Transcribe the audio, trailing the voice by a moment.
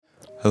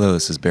Hello,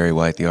 this is Barry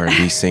White, the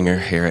R&B singer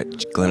here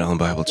at Glen Ellen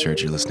Bible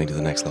Church. You're listening to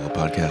the Next Level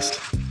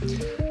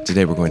podcast.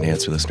 Today we're going to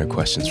answer listener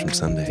questions from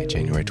Sunday,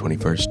 January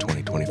 21st,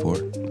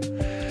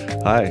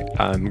 2024. Hi,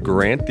 I'm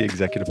Grant, the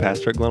executive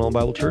pastor at Glen Ellen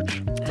Bible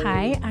Church.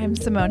 Hi, I'm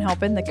Simone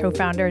Halpin, the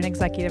co-founder and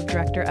executive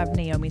director of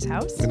Naomi's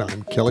House. And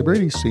I'm Kelly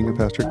Brady, senior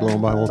pastor at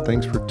Glen Ellen Bible.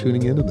 Thanks for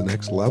tuning in to the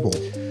Next Level.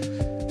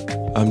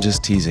 I'm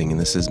just teasing, and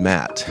this is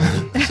Matt.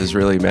 This is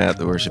really Matt,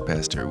 the worship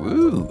pastor.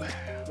 Woo,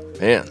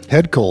 man.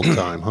 Head cold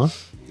time, huh?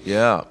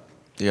 Yeah.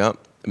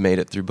 Made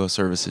it through both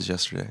services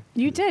yesterday.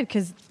 You did,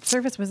 because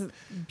service was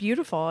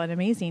beautiful and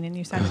amazing, and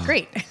you sounded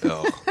great.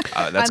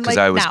 That's because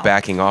I was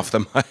backing off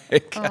the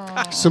mic.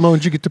 Simone,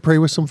 did you get to pray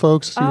with some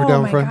folks? You were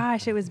down front?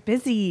 Gosh, it was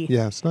busy.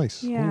 Yeah, it's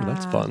nice. Yeah, Ooh,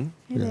 that's fun.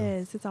 It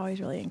is. It's always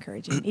really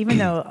encouraging. Even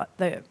though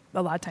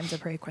a lot of times the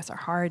prayer requests are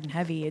hard and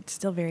heavy, it's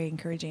still very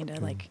encouraging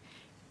to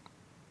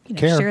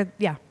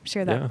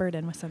share that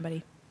burden with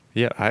somebody.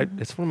 Yeah,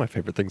 it's one of my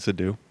favorite things to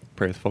do.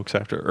 Pray with folks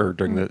after or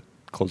during the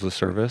close of the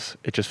service.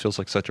 It just feels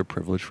like such a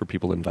privilege for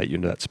people to invite you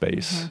into that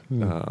space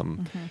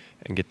and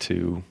get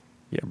to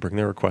bring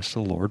their requests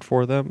to the Lord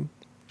for them.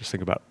 Just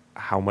think about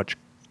how much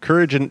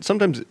courage, and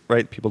sometimes,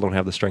 right, people don't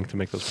have the strength to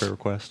make those prayer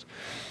requests.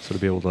 So to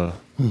be able to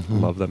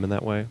love them in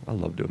that way, I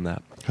love doing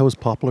that. How was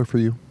Poplar for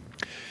you?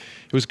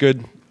 It was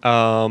good.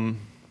 I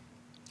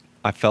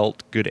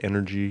felt good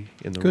energy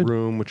in the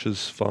room, which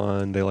is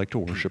fun. They like to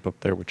worship up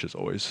there, which is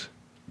always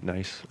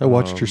nice. I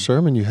watched your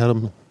sermon. You had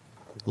them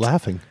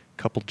laughing.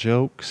 Couple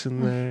jokes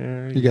in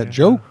there. You got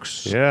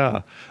jokes?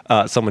 Yeah.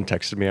 Someone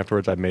texted me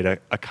afterwards. I made a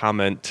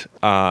comment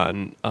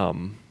on,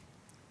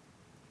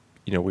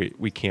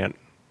 we can't,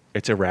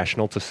 it's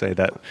irrational to say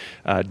that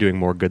doing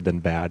more good than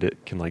bad,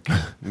 it can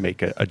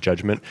make a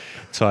judgment.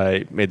 So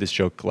I made this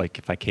joke,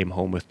 if I came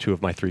home with 2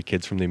 of my 3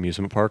 kids from the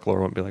amusement park,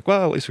 Laura wouldn't be like,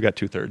 well, at least we got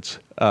 2/3.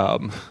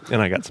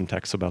 And I got some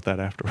texts about that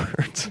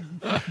afterwards.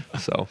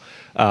 So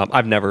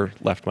I've never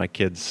left my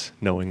kids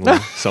knowingly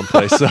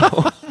someplace. So.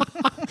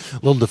 A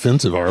little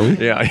defensive, are we?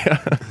 Yeah.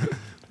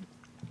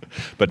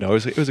 But no,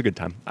 it was a good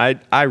time.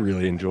 I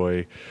really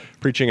enjoy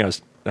preaching. I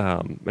was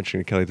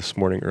mentioning to Kelly this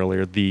morning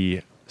earlier,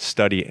 the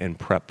study and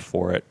prep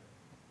for it.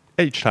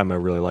 Each time I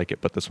really like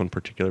it, but this one in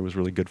particular was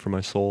really good for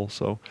my soul.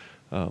 So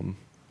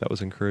that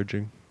was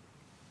encouraging.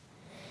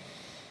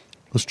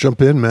 Let's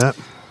jump in, Matt.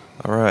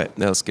 All right,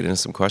 now let's get into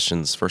some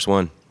questions. First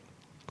one.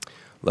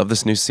 Love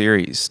this new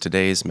series.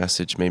 Today's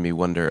message made me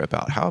wonder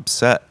about how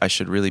upset I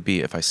should really be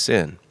if I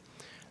sin.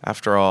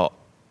 After all,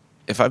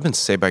 if I've been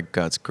saved by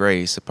God's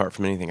grace, apart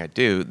from anything I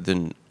do,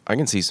 then I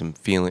can see some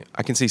feeling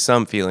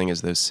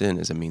as though sin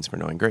is a means for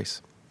knowing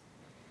grace.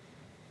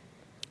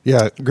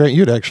 Yeah, Grant,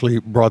 you'd actually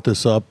brought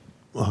this up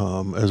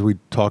as we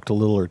talked a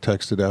little or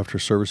texted after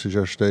services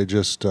yesterday,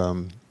 just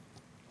the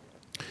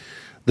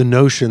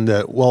notion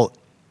that,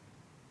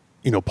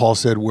 Paul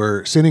said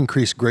where sin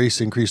increased, grace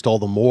increased all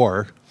the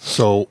more,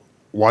 so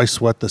why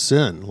sweat the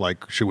sin?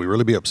 Should we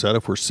really be upset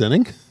if we're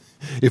sinning?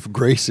 If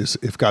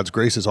God's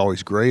grace is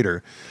always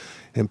greater.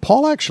 And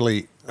Paul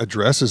actually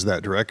addresses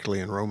that directly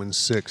in Romans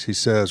 6. He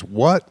says,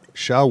 what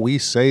shall we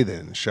say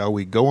then? Shall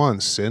we go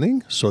on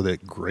sinning so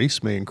that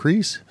grace may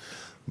increase?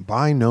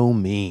 By no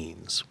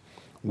means.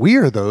 We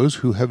are those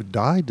who have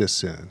died to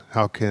sin.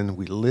 How can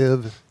we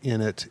live in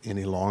it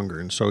any longer?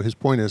 And so his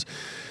point is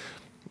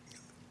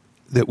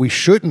that we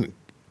shouldn't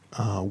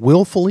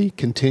willfully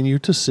continue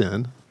to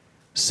sin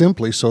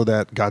simply so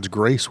that God's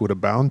grace would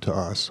abound to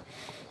us.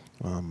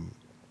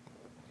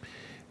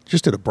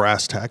 Just at a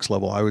brass tacks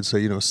level, I would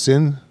say,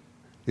 sin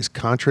is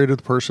contrary to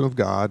the person of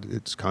God.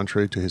 It's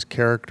contrary to his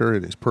character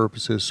and his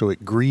purposes, so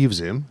it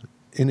grieves him,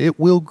 and it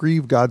will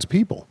grieve God's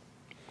people.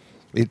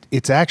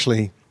 It's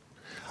actually,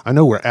 I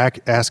know we're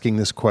asking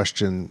this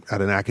question at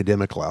an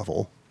academic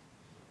level.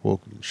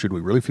 Well, should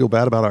we really feel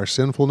bad about our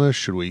sinfulness?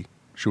 Should we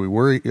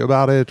worry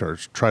about it or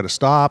try to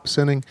stop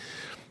sinning?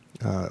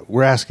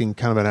 We're asking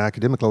kind of at an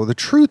academic level. The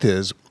truth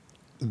is,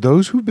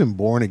 those who've been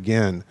born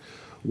again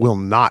will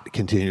not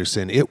continue to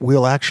sin. It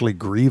will actually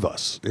grieve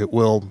us.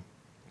 It'll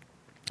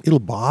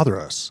bother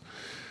us.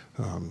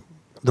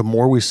 The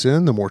more we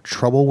sin, the more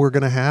trouble we're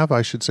going to have,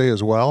 I should say,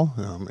 as well.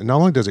 And not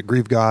only does it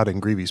grieve God and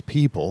grieve his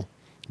people,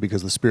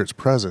 because the Spirit's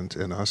present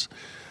in us,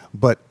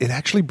 but it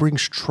actually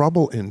brings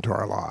trouble into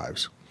our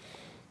lives.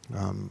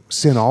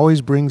 Sin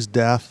always brings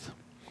death,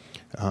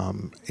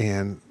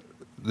 and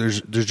there's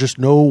just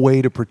no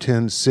way to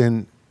pretend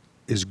sin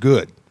is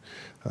good.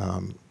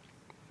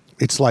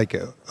 It's like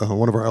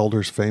one of our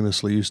elders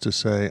famously used to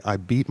say, I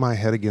beat my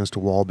head against a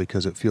wall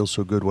because it feels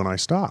so good when I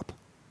stop.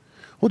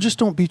 Well, just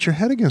don't beat your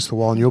head against the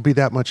wall and you'll be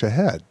that much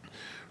ahead,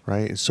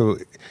 right? So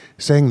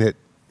saying that,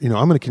 I'm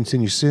going to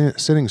continue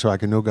sinning so I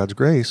can know God's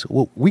grace,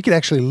 well, we can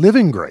actually live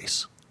in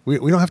grace. We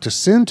don't have to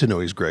sin to know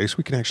his grace.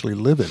 We can actually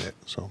live in it.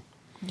 So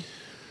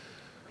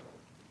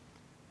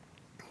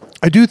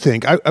I do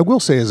think, I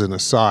will say as an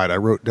aside, I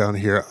wrote down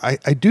here,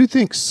 I do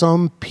think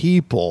some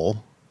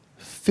people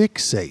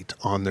fixate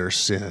on their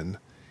sin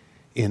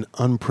in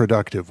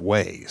unproductive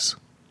ways.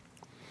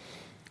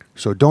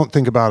 So don't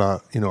think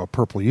about a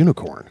purple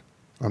unicorn.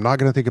 I'm not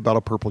going to think about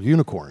a purple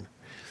unicorn.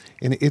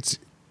 And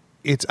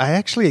I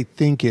actually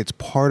think it's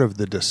part of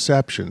the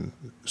deception.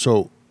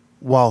 So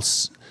while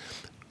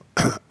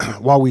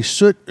we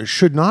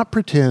should not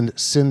pretend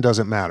sin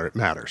doesn't matter, it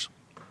matters.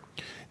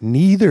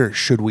 Neither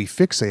should we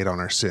fixate on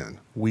our sin.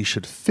 We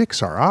should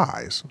fix our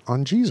eyes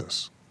on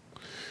Jesus.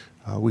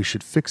 We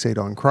should fixate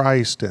on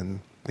Christ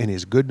and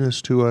his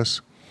goodness to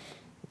us.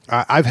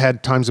 I've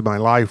had times in my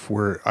life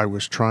where I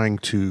was trying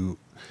to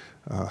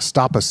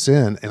stop a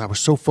sin, and I was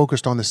so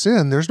focused on the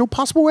sin, there's no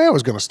possible way I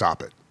was going to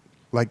stop it.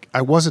 Like,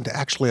 I wasn't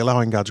actually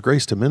allowing God's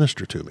grace to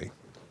minister to me.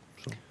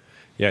 So.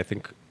 Yeah, I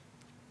think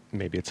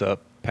maybe it's a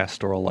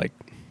pastoral-like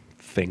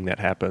thing that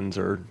happens,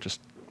 or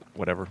just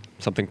whatever,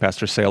 something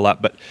pastors say a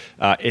lot, but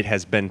it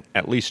has been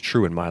at least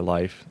true in my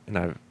life, and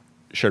I've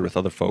shared with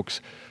other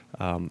folks.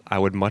 I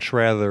would much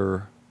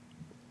rather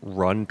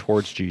run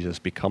towards Jesus,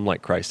 become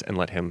like Christ, and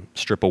let him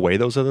strip away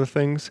those other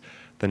things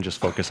than just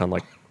focus on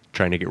like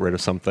trying to get rid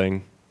of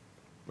something.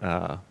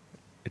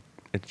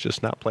 It's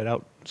just not played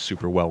out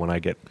super well when I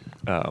get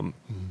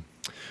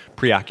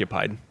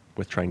preoccupied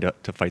with trying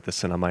to fight the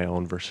sin on my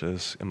own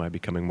versus am I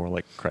becoming more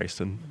like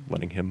Christ and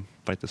letting him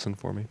fight the sin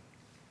for me?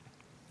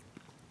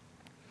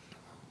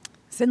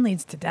 Sin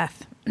leads to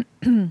death.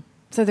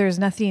 So there's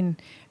nothing,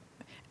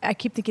 I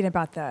keep thinking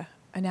about the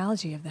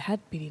analogy of the head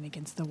beating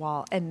against the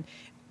wall, and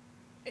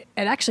it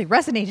actually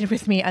resonated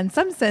with me in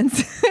some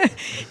sense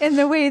in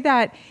the way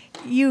that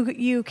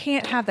you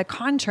can't have the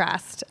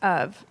contrast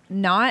of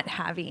not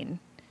having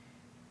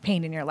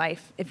pain in your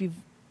life if you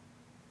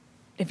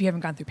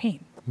haven't gone through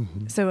pain.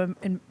 Mm-hmm. So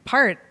in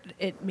part,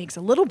 it makes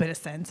a little bit of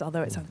sense,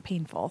 although it sounds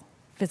painful,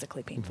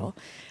 physically painful.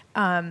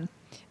 Mm-hmm.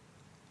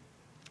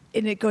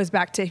 And it goes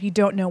back to, if you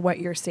don't know what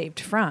you're saved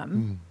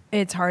from,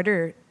 it's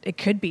harder. It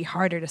could be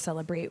harder to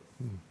celebrate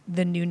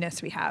the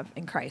newness we have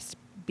in Christ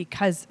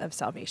because of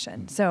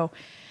salvation. So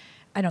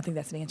I don't think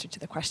that's an answer to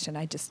the question.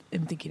 I just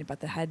am thinking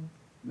about the head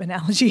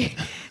analogy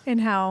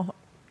and how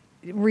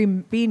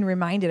being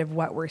reminded of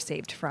what we're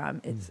saved from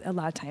is a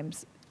lot of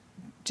times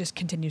just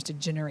continues to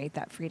generate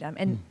that freedom.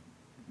 And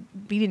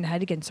beating the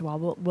head against the wall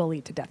will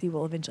lead to death. You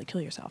will eventually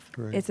kill yourself.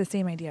 Right. It's the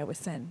same idea with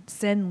sin.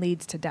 Sin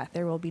leads to death.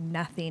 There will be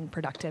nothing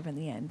productive in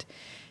the end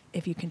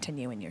if you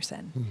continue in your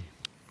sin.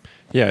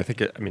 Yeah, I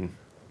think,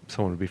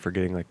 someone would be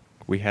forgetting, like,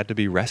 we had to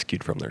be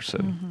rescued from their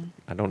sin. Mm-hmm.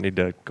 I don't need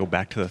to go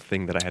back to the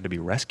thing that I had to be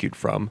rescued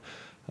from.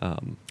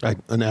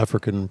 An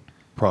African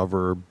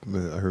proverb,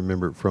 I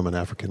remember it from an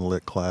African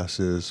lit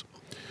class, is,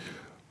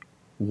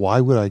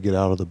 why would I get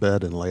out of the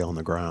bed and lay on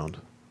the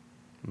ground?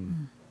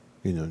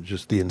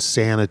 Just the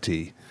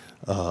insanity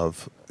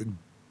of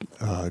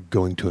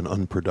going to an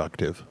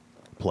unproductive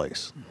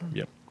place. Mm-hmm.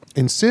 Yep.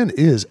 And sin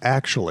is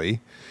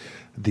actually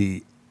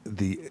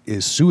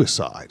is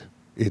suicide.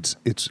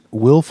 It's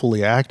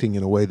willfully acting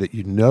in a way that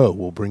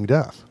will bring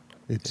death.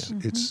 It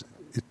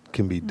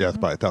can be death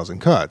by 1,000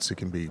 cuts. It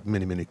can be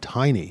many, many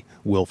tiny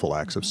willful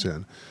acts of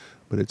sin,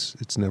 but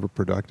it's never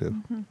productive.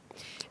 Mm-hmm.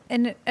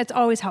 And it's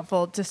always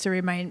helpful just to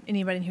remind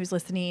anybody who's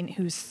listening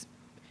who's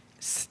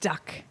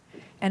stuck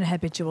in a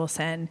habitual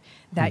sin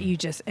that you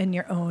just, in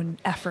your own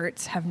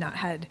efforts, have not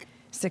had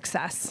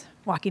success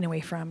walking away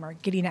from or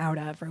getting out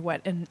of, or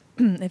what. And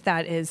if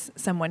that is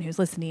someone who's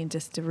listening,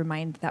 just to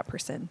remind that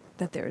person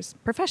that there's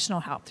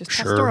professional help, there's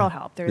pastoral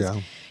help, there's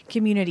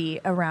community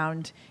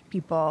around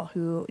people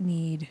who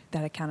need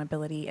that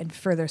accountability and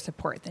further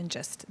support than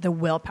just the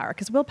willpower.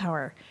 Because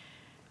willpower,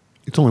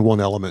 it's only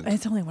one element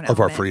of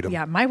our freedom.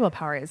 Yeah, my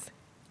willpower is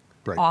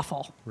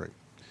awful. Right.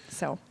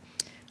 So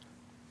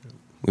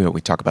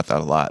we talk about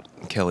that a lot.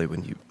 Kelly,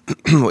 when you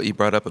what you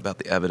brought up about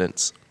the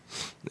evidence,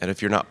 that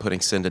if you're not putting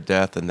sin to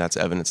death, then that's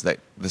evidence that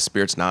the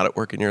Spirit's not at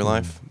work in your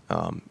life.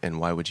 And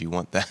why would you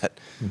want that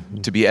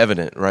to be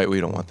evident, right? We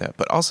don't want that.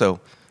 But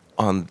also,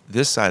 on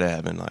this side of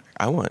heaven,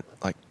 I want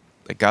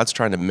God's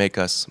trying to make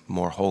us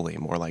more holy,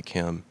 more like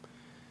Him.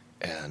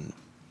 And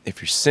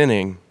if you're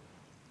sinning,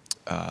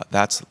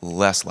 that's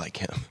less like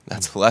Him.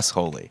 That's less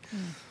holy.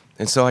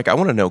 And so, I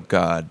want to know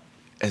God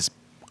as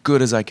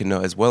good as I can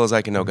know, as well as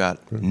I can know God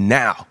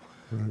now.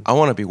 I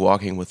want to be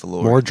walking with the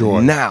Lord. More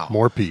joy. Now.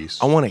 More peace.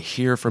 I want to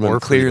hear from Him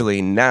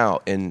clearly now.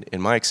 And in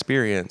my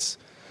experience,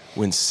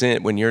 when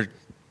sin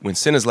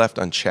is left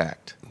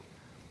unchecked,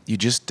 you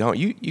just don't.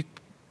 You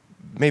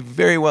may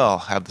very well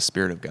have the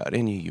Spirit of God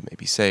in you. You may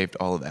be saved,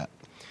 all of that.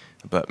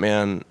 But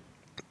man,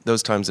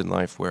 those times in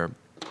life where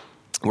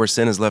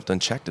sin is left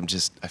unchecked,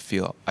 I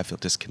feel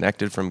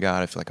disconnected from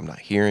God. I feel like I'm not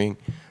hearing.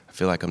 I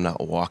feel like I'm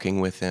not walking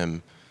with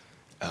Him.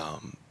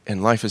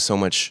 And life is so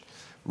much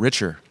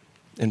richer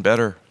and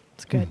better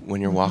when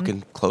you're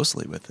walking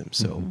closely with Him.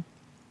 So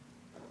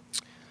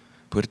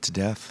put it to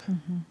death.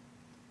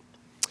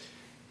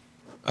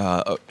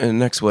 And the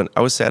next one, I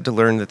was sad to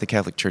learn that the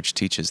Catholic Church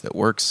teaches that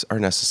works are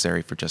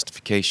necessary for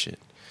justification,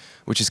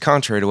 which is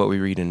contrary to what we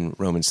read in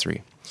Romans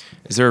 3.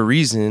 Is there a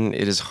reason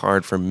it is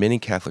hard for many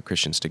Catholic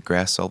Christians to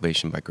grasp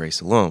salvation by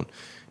grace alone?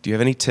 Do you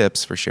have any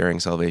tips for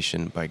sharing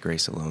salvation by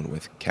grace alone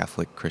with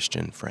Catholic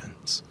Christian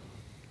friends?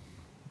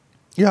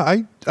 Yeah,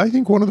 I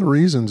think one of the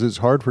reasons it's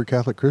hard for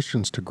Catholic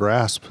Christians to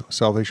grasp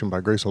salvation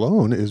by grace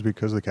alone is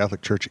because the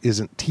Catholic Church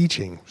isn't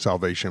teaching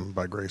salvation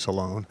by grace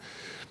alone.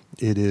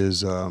 It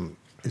is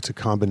it's a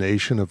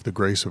combination of the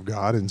grace of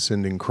God in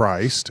sending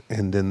Christ,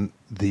 and then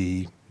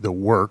the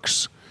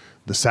works,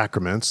 the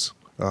sacraments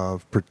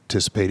of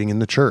participating in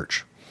the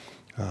church.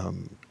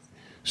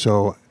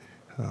 So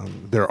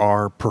there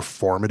are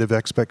performative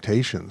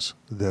expectations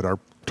that are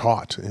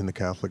taught in the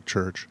Catholic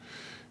Church,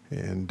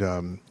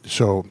 and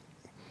so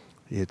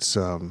it's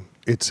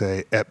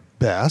at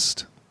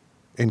best,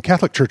 and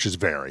Catholic churches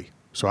vary.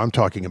 So I'm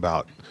talking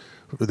about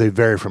they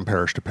vary from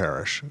parish to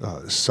parish.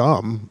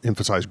 Some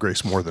emphasize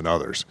grace more than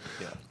others,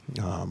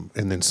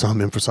 and then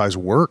some emphasize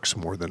works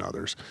more than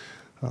others.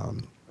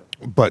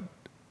 But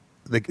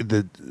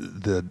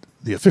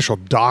the official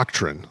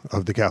doctrine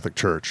of the Catholic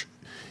Church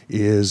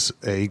is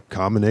a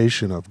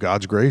combination of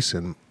God's grace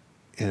and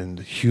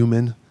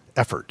human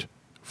effort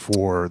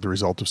for the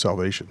result of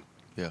salvation.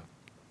 Yeah.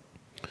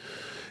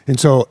 And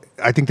so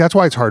I think that's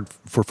why it's hard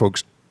for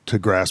folks to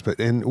grasp it.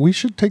 And we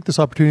should take this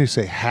opportunity to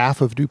say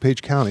half of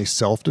DuPage County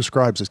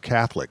self-describes as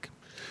Catholic.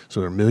 So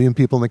there are 1 million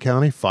people in the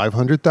county,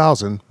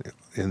 500,000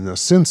 in the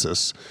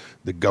census,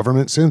 the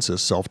government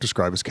census,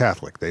 self-describe as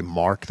Catholic. They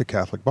mark the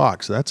Catholic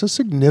box. That's a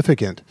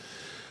significant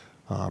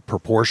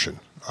proportion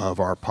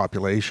of our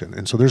population.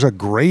 And so there's a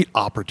great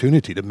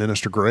opportunity to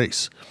minister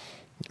grace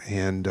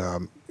and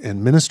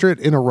minister it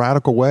in a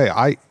radical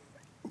way.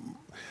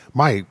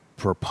 My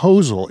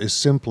proposal is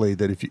simply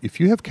that if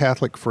you have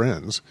Catholic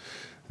friends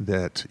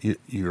that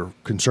you're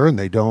concerned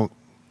they don't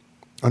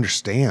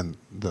understand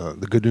the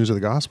good news of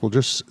the gospel,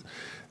 just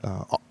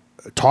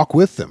talk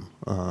with them.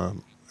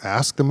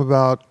 Ask them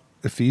about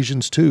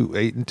Ephesians 2,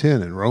 8 and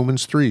 10, and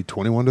Romans 3,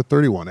 21 to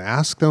 31.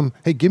 Ask them,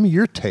 hey, give me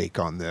your take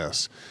on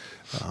this.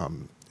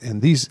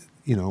 And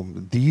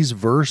these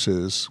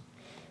verses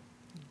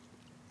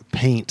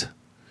paint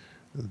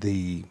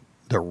the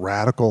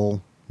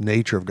radical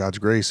nature of God's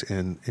grace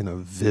in a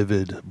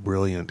vivid,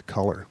 brilliant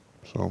color.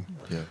 So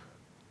yeah,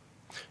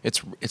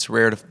 it's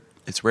rare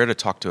to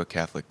talk to a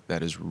Catholic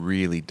that is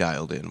really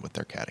dialed in with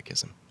their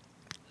catechism.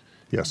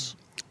 yes,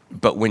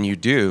 But when you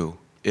do,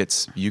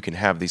 you can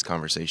have these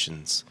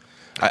conversations.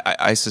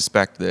 I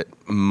suspect that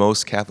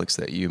most Catholics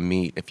that you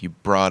meet, if you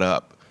brought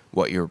up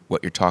what you're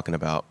talking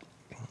about,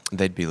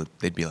 they'd be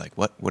like,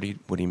 what do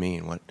you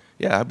mean? What?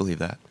 Yeah, I believe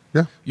that.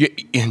 yeah,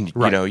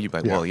 Right. You'd be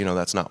like, well,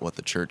 that's not what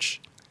the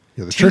church.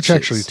 yeah. The teaches. church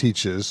actually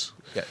teaches.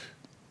 Yeah.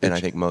 And I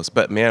think most,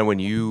 but man, when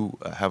you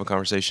have a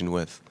conversation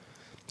with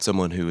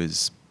someone who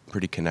is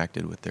pretty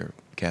connected with their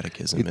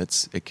catechism,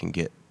 it can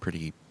get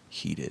pretty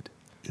heated.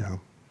 Yeah.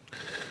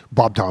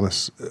 Bob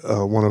Thomas,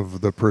 one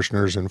of the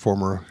parishioners and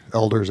former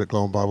elders at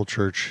Glowing Bible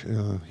Church,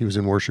 he was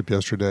in worship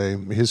yesterday.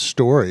 His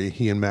story,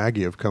 he and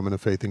Maggie, of coming to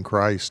faith in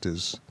Christ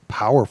is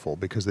powerful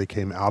because they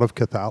came out of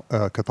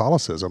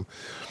Catholicism.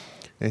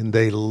 And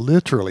they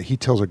literally, he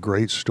tells a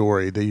great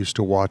story. They used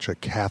to watch a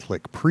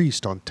Catholic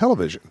priest on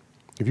television.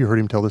 Have you heard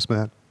him tell this,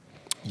 Matt?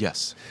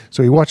 Yes.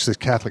 So he watched this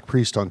Catholic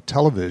priest on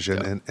television,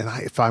 Yep. and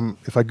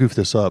if I goof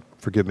this up,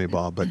 forgive me,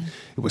 Bob, but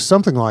it was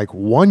something like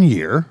 1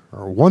 year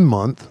or 1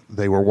 month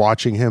they were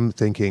watching him,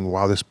 thinking,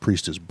 "Wow, this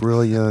priest is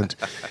brilliant.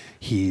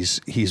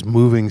 He's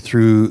moving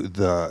through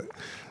the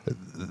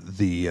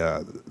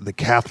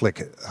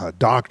Catholic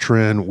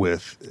doctrine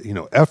with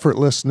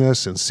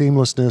effortlessness and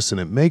seamlessness, and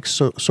it makes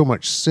so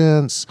much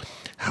sense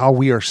how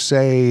we are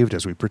saved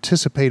as we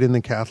participate in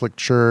the Catholic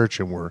Church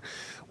and we're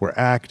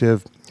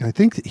active." And I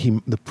think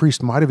the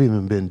priest might have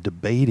even been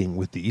debating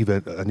with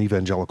an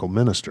evangelical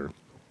minister.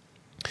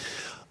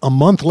 A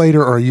month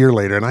later or a year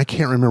later, and I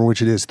can't remember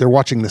which it is, they're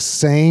watching the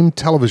same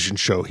television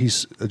show.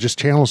 He's just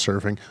channel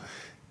surfing,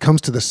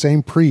 comes to the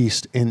same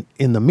priest, and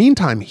in the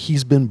meantime,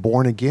 he's been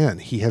born again.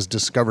 He has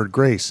discovered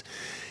grace,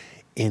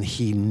 and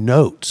he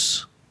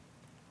notes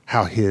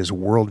how his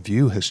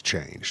worldview has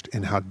changed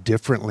and how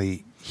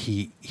differently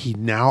he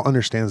now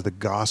understands the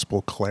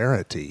gospel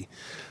clarity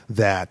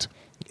that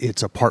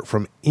it's apart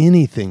from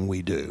anything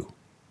we do.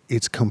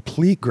 It's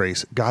complete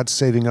grace. God's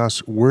saving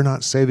us. We're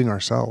not saving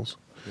ourselves.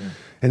 Yeah.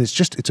 And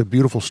it's a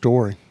beautiful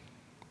story.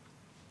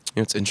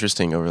 It's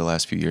interesting. Over the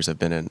last few years, I've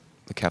been in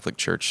the Catholic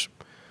Church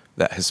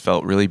that has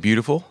felt really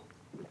beautiful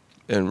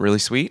and really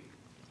sweet.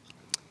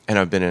 And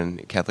I've been in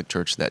a Catholic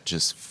Church that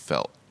just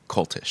felt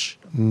cultish.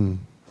 Mm.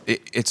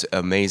 It's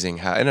amazing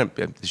how, and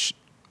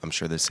I'm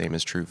sure the same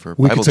is true for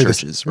Bible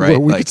churches, right?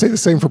 Well, we could say the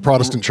same for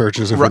Protestant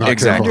churches if we're not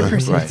exactly.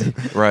 careful.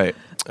 Right.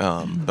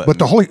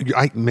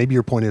 But maybe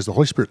your point is the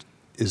Holy Spirit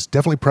is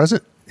definitely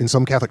present in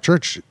some Catholic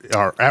church,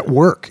 or at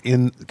work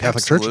in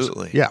Catholic churches.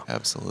 Yeah,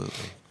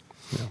 absolutely.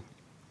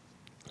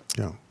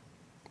 Yeah.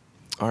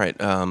 All right,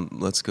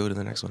 let's go to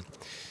the next one.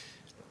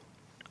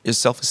 Is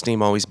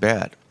self-esteem always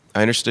bad?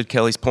 I understood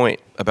Kelly's point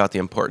about the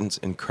importance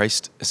in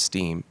Christ's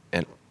esteem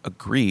and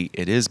agree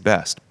it is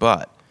best,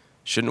 but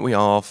shouldn't we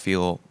all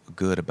feel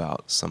good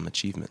about some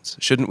achievements?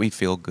 Shouldn't we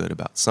feel good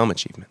about some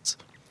achievements?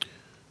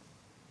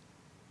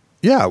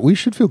 Yeah, we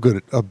should feel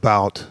good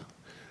about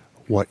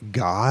what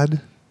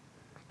God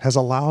has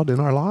allowed in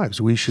our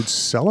lives. We should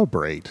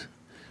celebrate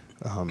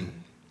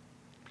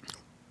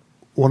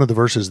One of the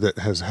verses that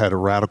has had a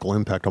radical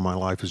impact on my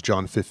life is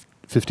John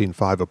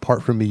 15:5.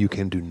 Apart from me, you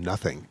can do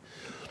nothing.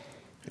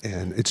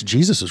 And it's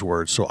Jesus'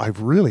 words. So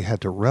I've really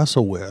had to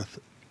wrestle with,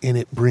 and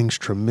it brings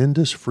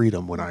tremendous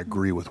freedom when I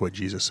agree with what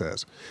Jesus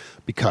says.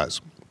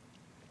 Because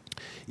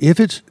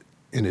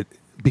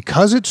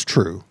because it's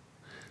true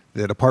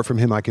that apart from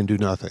him, I can do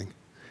nothing,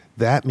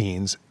 that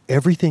means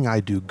everything I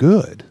do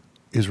good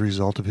is a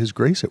result of his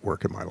grace at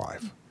work in my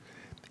life.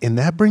 And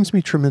that brings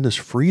me tremendous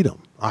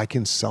freedom. I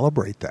can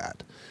celebrate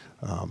that.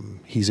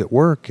 He's at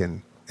work,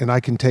 and I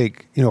can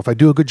take, if I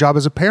do a good job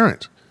as a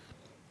parent,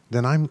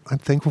 then I'm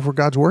thankful for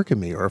God's work in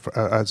me. Or if,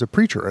 as a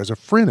preacher, as a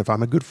friend, if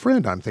I'm a good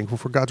friend, I'm thankful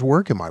for God's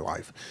work in my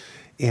life.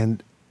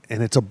 And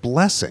it's a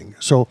blessing.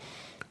 So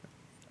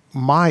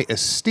my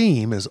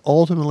esteem is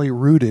ultimately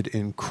rooted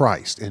in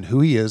Christ and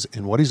who he is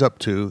and what he's up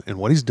to and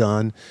what he's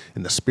done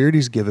and the spirit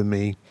he's given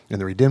me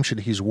and the redemption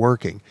he's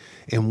working.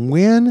 And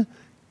when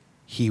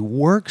he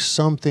works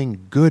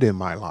something good in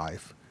my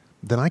life,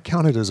 then I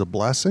count it as a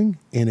blessing,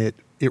 and it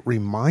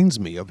reminds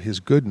me of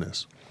his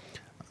goodness.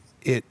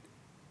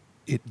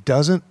 It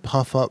doesn't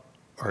puff up,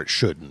 or it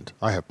shouldn't.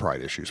 I have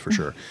pride issues for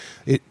sure.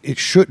 It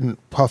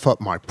shouldn't puff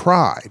up my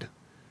pride.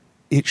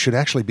 It should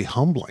actually be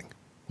humbling.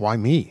 Why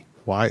me?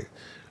 Why?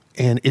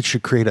 And it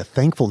should create a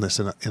thankfulness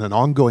and an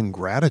ongoing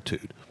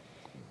gratitude.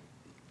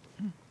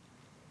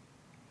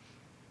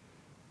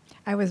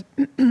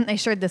 I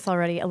shared this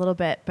already a little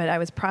bit, but I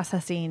was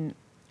processing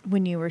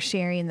when you were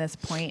sharing this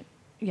point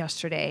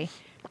yesterday,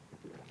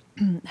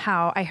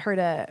 how I heard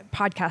a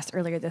podcast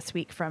earlier this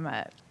week from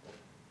a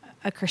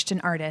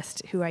Christian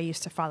artist who I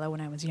used to follow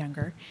when I was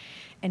younger.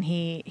 And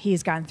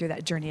he's gone through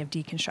that journey of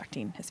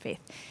deconstructing his faith.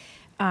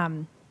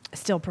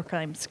 Still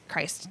proclaims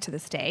Christ to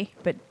this day,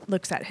 but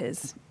looks at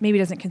maybe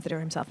doesn't consider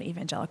himself an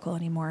evangelical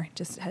anymore,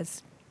 just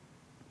has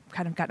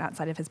kind of gotten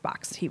outside of his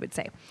box, he would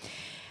say.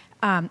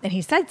 And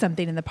he said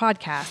something in the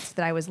podcast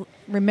that I was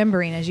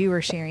remembering as you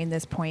were sharing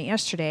this point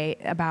yesterday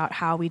about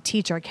how we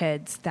teach our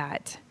kids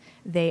that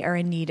they are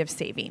in need of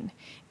saving.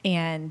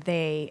 And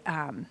they,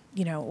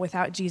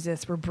 without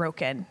Jesus, we're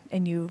broken.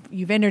 And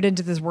you've entered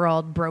into this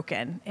world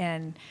broken.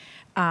 And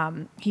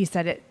he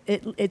said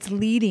it's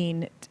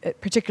leading,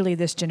 particularly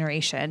this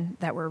generation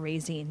that we're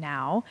raising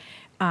now,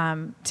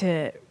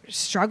 to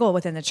struggle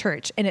within the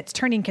church. And it's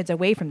turning kids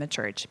away from the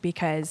church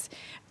because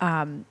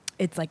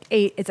it's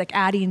like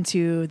adding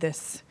to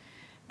this.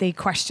 They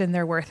question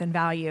their worth and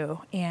value,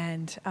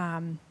 and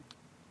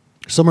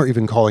some are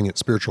even calling it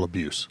spiritual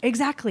abuse.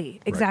 Exactly.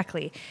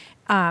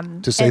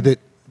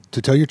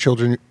 To tell your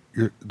children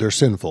they're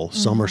sinful. Mm-hmm.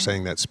 Some are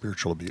saying that's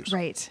spiritual abuse.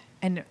 Right,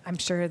 and I'm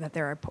sure that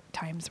there are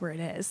times where it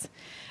is.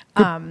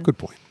 Good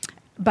point.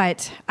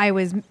 But I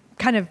was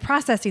kind of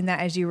processing that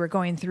as you were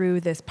going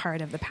through this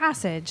part of the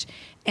passage,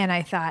 and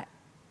I thought,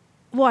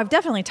 well, I've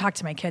definitely talked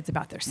to my kids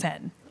about their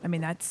sin. I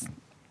mean, that's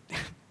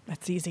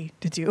easy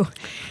to do.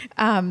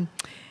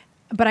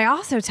 But I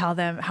also tell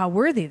them how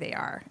worthy they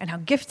are and how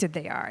gifted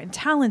they are and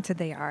talented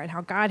they are and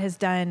how God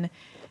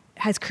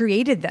has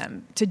created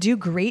them to do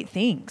great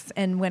things.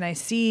 And when I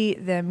see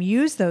them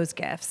use those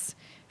gifts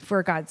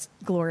for God's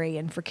glory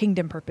and for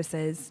kingdom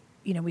purposes,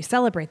 we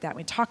celebrate that.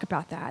 We talk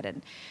about that.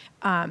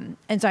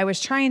 And so I was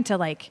trying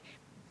to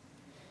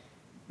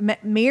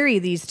marry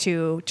these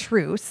two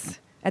truths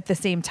at the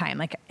same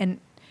time. And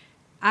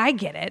I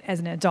get it as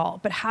an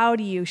adult, but how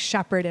do you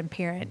shepherd and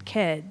parent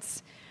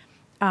kids,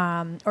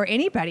 or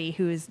anybody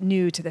who is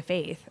new to the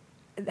faith,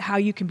 how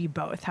you can be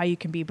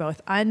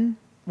both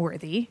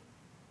unworthy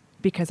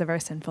because of our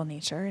sinful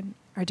nature and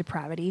our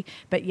depravity,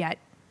 but yet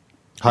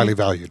highly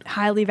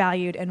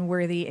valued and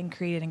worthy and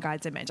created in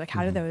God's image.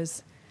 How do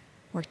those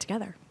work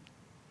together?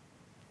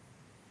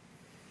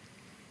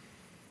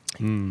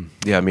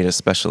 Yeah, I mean,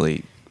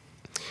 especially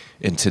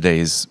in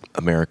today's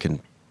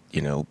American,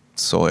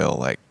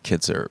 soil,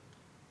 kids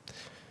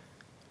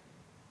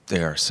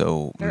they are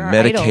so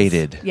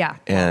medicated. Idols. Yeah.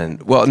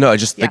 And I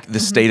just think the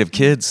state of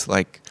kids,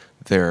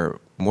 they're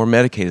more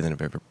medicated than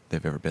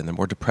they've ever been. They're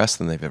more depressed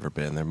than they've ever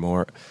been. They're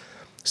more,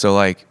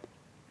 so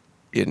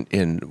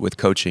in with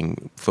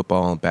coaching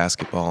football and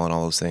basketball and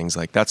all those things,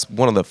 that's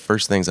one of the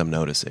first things I'm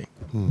noticing.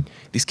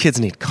 These kids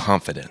need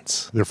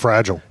confidence. They're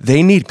fragile.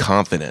 They need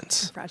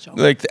confidence. They're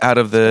fragile. Out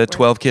of the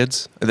 12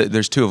 kids,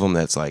 there's 2 of them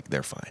that's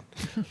they're fine.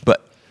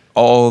 But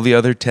all the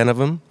other 10 of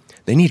them,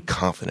 they need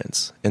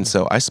confidence. And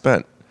so I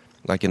spent,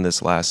 in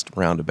this last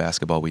round of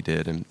basketball we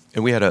did, and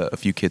we had a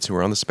few kids who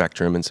were on the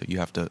spectrum, and so you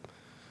have to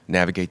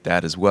navigate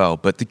that as well.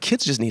 But the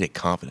kids just needed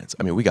confidence.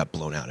 I mean, we got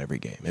blown out every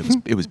game.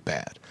 It was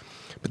bad.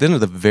 But then at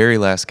the very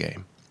last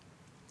game,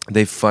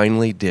 they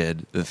finally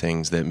did the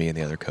things that me and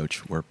the other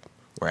coach were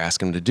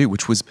asking them to do,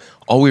 which was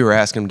all we were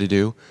asking them to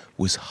do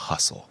was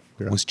hustle,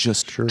 was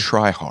just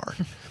try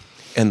hard.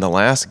 And the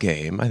last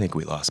game, I think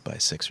we lost by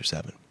 6 or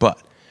 7,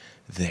 but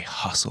they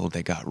hustled,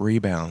 they got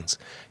rebounds,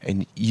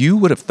 and you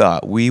would have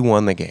thought we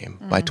won the game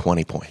by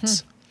 20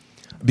 points.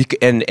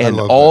 And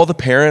all the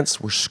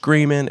parents were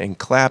screaming and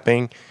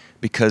clapping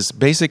because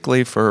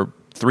basically for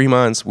 3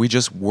 months, we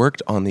just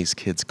worked on these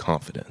kids'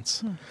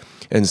 confidence.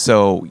 And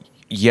so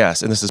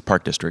yes, and this is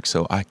Park District,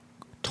 so I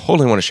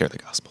totally want to share the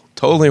gospel.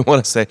 Totally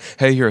want to say,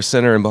 hey, you're a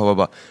sinner and blah, blah,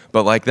 blah.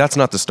 But like, that's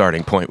not the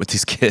starting point with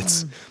these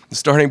kids. The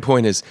starting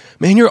point is,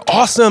 man, you're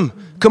awesome.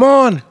 Come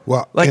on.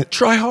 Well,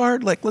 try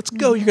hard. Like, let's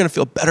go. You're going to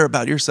feel better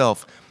about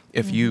yourself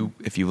if you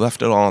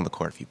left it all on the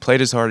court, if you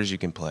played as hard as you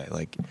can play.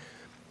 Like,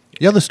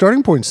 yeah, the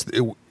starting point's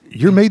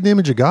you're made in the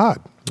image of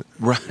God.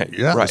 right.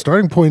 Yeah, right. the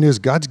starting point is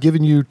God's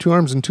given you 2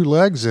 arms and 2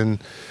 legs, and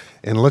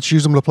let's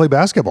use them to play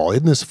basketball.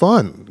 Isn't this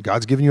fun?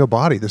 God's given you a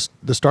body.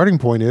 The starting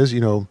point is,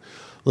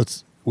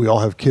 we all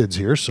have kids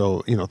here, so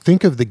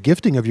think of the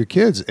gifting of your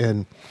kids.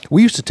 And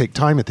we used to take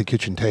time at the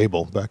kitchen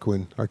table back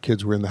when our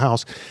kids were in the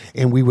house,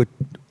 and we would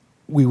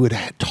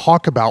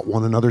talk about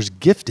one another's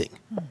gifting,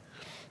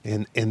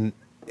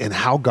 and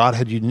how God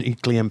had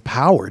uniquely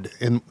empowered.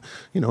 And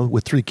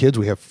with 3 kids,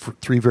 we have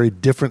 3 very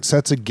different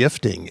sets of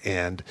gifting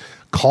and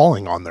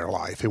calling on their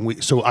life.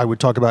 And so I would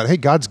talk about, hey,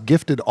 God's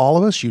gifted all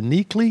of us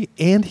uniquely,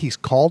 and He's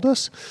called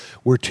us.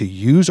 We're to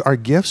use our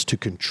gifts to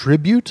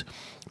contribute.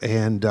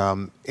 And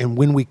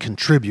when we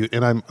contribute,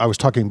 and I was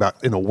talking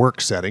about in a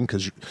work setting,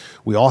 because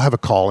we all have a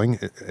calling.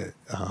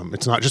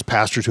 It's not just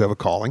pastors who have a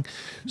calling.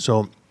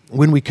 So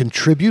when we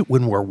contribute,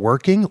 when we're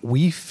working,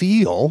 we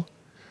feel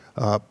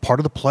part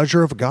of the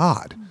pleasure of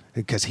God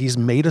because He's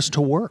made us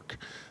to work.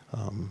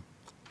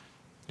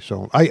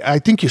 So I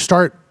think you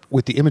start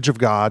with the image of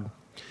God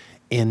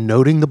and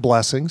noting the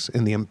blessings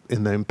and the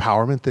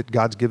empowerment that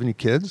God's given you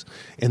kids,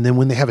 and then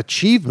when they have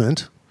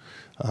achievement,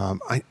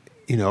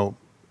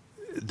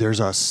 there's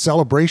a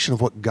celebration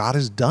of what God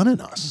has done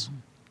in us.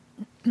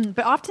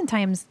 But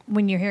oftentimes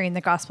when you're hearing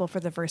the gospel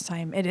for the first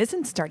time, it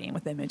isn't starting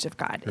with the image of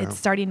God. Yeah. It's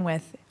starting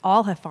with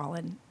all have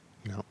fallen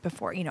Yeah.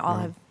 before, all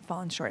have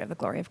fallen short of the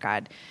glory of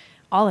God.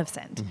 All have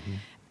sinned.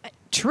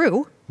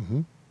 True.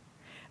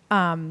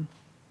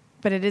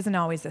 But it isn't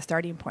always the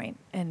starting point.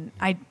 And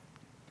I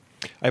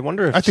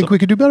wonder if I think we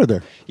could do better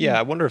there. Yeah,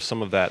 I wonder if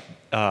some of that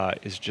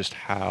is just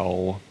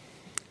how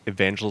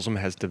evangelism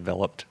has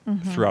developed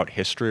throughout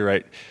history,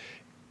 right?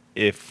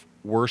 If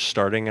we're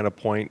starting at a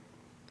point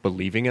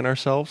believing in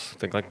ourselves,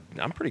 think like,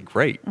 I'm pretty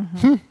great,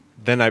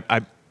 then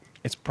I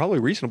it's probably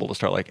reasonable to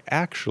start like,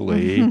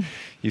 actually,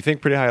 you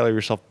think pretty highly of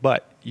yourself,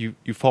 but you've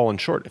fallen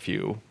short if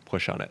you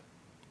push on it.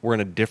 We're in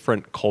a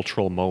different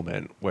cultural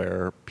moment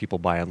where people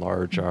by and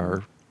large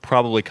are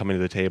probably coming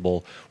to the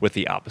table with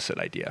the opposite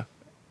idea.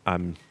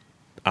 I'm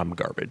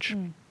garbage.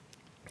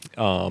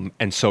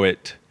 And so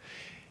it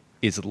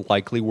is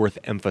likely worth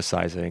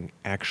emphasizing,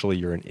 actually,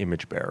 you're an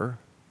image bearer,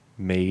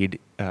 made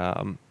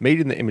in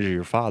the image of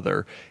your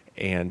Father,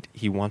 and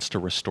He wants to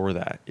restore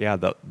that. Yeah,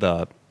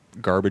 the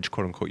garbage,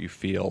 quote unquote, you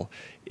feel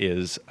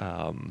is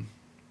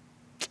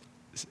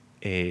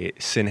a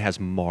sin has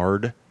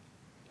marred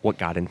what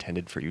God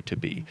intended for you to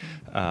be,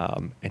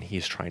 and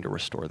He's trying to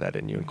restore that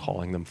in you and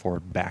calling them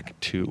forward back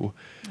to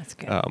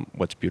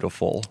what's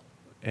beautiful.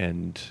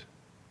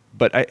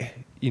 But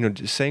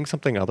just saying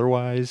something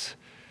otherwise,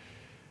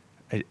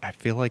 I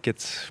feel like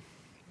it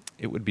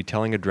would be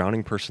telling a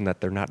drowning person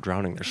that they're not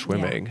drowning, they're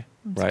swimming,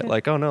 right? Good.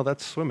 Like, oh no,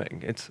 that's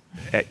swimming. It's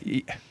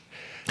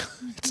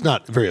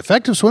not very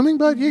effective swimming,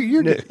 but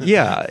you're good.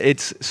 Yeah,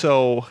 it's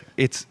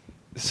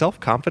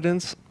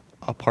self-confidence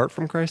apart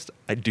from Christ,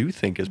 I do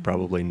think is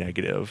probably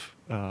negative,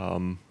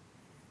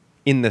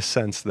 in the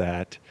sense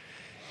that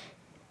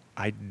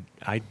I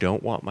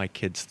don't want my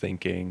kids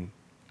thinking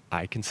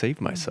I can save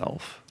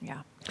myself.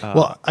 Yeah.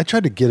 Well, I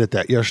tried to get at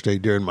that yesterday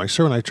during my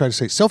sermon. I tried to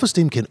say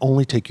self-esteem can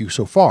only take you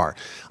so far.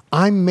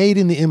 I'm made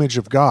in the image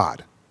of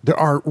God. There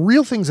are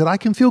real things that I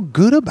can feel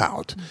good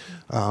about,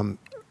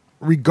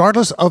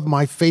 regardless of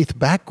my faith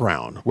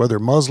background, whether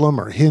Muslim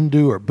or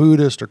Hindu or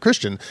Buddhist or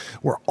Christian.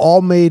 We're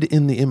all made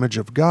in the image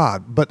of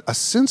God. But a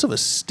sense of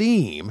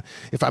esteem,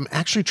 if I'm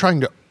actually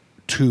trying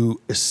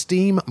to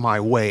esteem my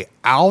way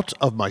out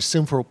of my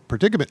sinful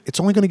predicament, it's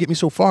only going to get me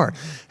so far.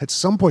 At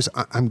some point,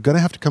 I'm going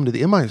to have to come to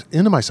the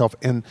end of myself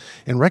and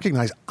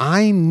recognize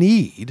I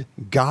need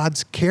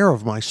God's care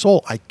of my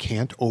soul. I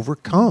can't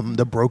overcome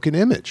the broken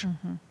image.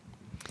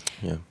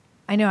 Yeah.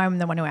 I know I'm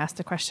the one who asked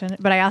the question,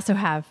 but I also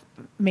have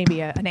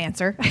maybe an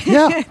answer.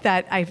 Yeah.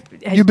 that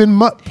You've been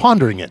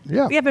pondering it.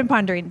 Yeah. We have been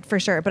pondering for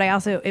sure, but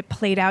it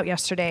played out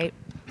yesterday,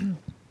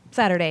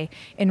 Saturday,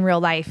 in real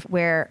life,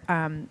 where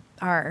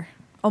our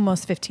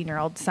almost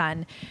 15-year-old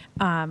son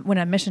went on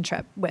a mission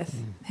trip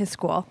with his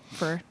school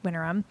for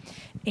Winterim,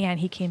 and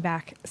he came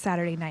back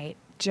Saturday night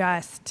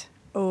just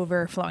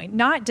overflowing,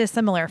 not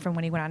dissimilar from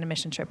when he went on a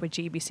mission trip with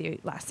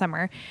GBC last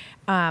summer.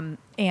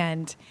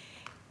 And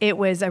it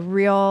was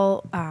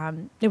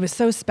it was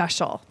so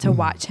special to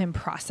watch him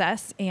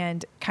process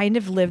and kind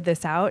of live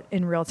this out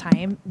in real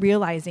time,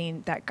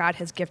 realizing that God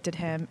has gifted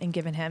him and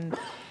given him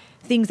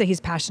things that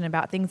he's passionate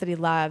about, things that he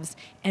loves.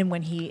 And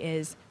when he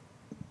is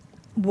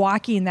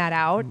walking that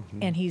out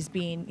and he's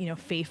being,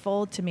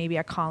 faithful to maybe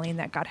a calling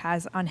that God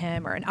has on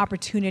him or an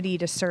opportunity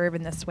to serve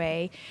in this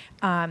way,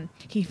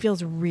 he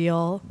feels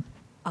real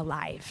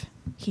alive.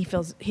 He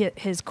feels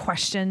his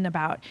question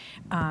about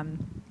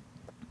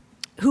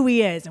who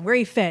he is and where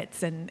he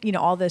fits and,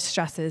 all the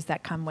stresses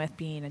that come with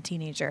being a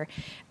teenager.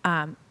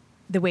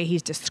 the way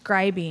he's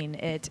describing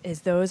it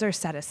is those are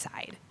set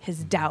aside.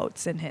 His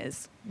doubts and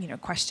his,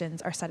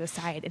 questions are set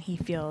aside, and he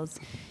feels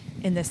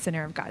in the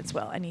center of God's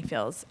will, and he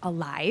feels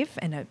alive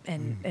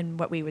and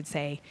what we would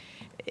say,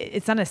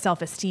 it's not a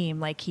self-esteem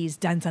like he's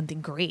done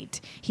something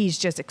great. He's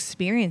just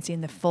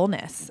experiencing the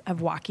fullness of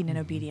walking in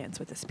obedience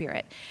with the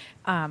Spirit.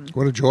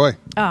 What a joy.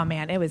 Oh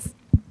man, it was,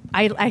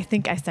 I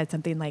think I said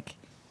something like,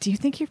 do you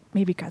think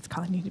maybe God's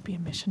calling you to be a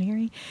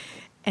missionary?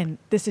 And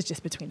this is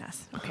just between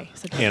us. Okay.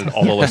 So And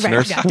all the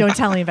listeners. Right, yeah, don't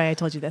tell anybody I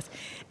told you this.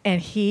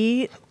 And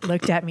he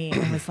looked at me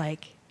and was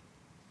like,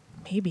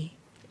 maybe.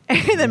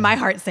 And then my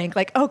heart sank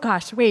like, oh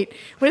gosh, wait,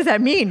 what does that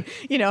mean?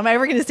 Am I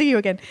ever going to see you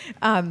again?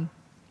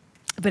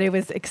 But it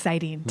was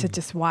exciting to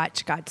just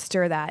watch God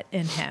stir that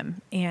in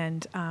him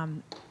and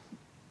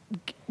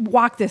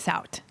walk this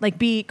out,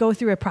 go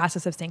through a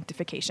process of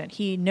sanctification.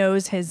 He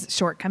knows his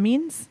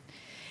shortcomings,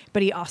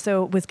 but he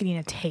also was getting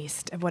a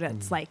taste of what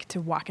it's like to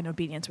walk in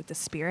obedience with the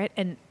Spirit.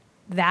 And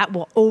that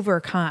will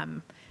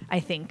overcome, I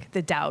think,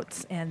 the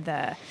doubts and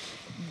the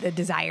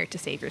desire to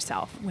save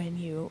yourself when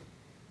you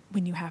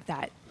have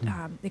that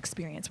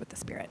experience with the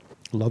Spirit.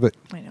 Love it.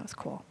 I know, it's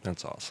cool.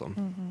 That's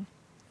awesome.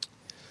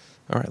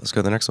 All right, let's go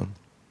to the next one.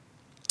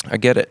 I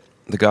get it.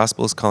 The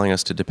gospel is calling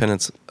us to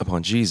dependence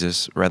upon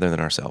Jesus rather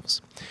than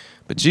ourselves.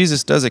 But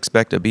Jesus does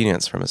expect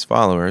obedience from his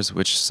followers,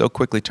 which so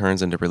quickly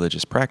turns into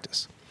religious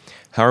practice.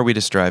 How are we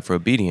to strive for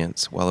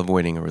obedience while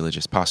avoiding a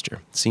religious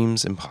posture?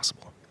 Seems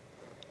impossible.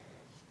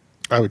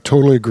 I would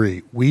totally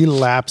agree. We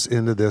lapse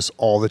into this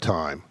all the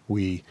time.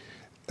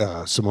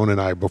 Simone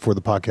and I, before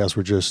the podcast,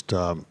 were just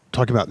talking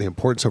about the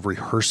importance of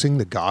rehearsing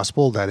the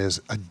gospel. That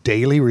is a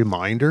daily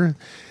reminder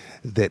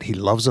that he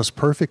loves us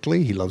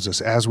perfectly. He loves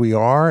us as we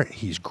are.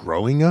 He's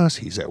growing us.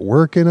 He's at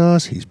work in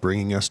us. He's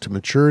bringing us to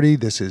maturity.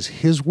 This is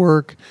his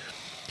work.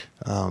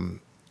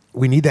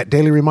 We need that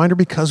daily reminder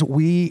because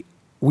we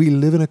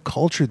live in a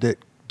culture that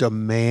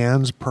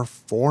demands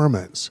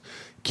performance.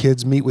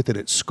 Kids meet with it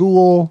at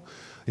school.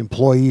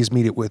 Employees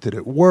meet with it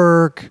at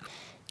work.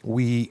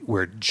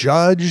 We're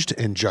judged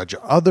and judge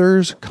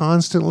others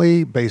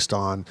constantly based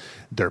on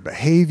their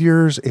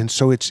behaviors. And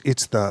so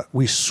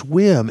we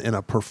swim in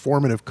a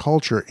performative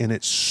culture, and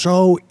it's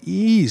so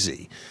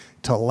easy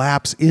to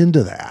lapse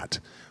into that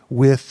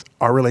with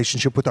our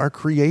relationship with our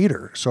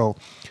Creator. So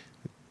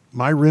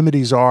my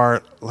remedies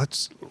are,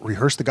 let's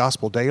rehearse the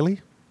gospel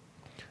daily.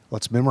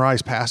 Let's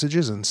memorize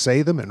passages and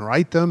say them and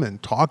write them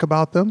and talk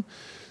about them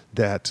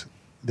that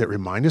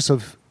remind us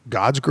of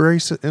God's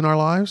grace in our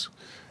lives.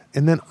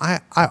 And then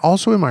I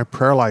also in my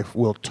prayer life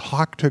will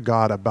talk to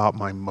God about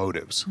my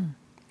motives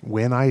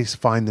when I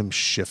find them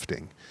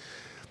shifting.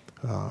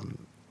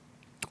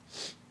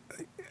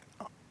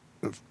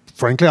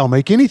 Frankly, I'll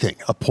make anything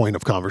a point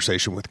of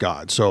conversation with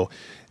God. So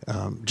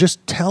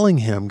just telling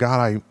him,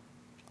 God,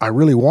 I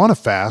really want to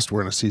fast. We're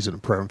in a season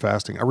of prayer and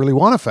fasting. I really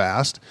want to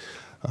fast.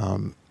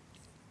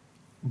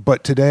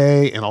 But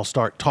today, and I'll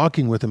start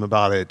talking with him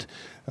about it.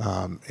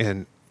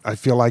 And I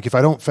feel like if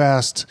I don't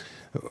fast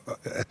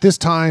at this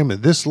time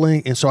and this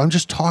length, and so I'm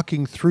just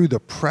talking through the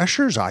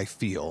pressures I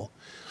feel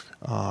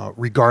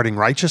regarding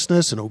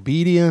righteousness and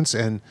obedience,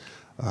 and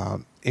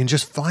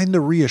just find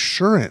the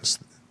reassurance.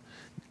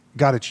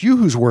 God, it's you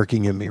who's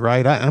working in me,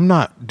 right? I'm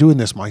not doing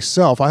this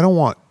myself. I don't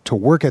want to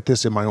work at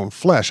this in my own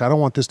flesh. I don't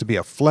want this to be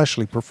a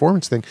fleshly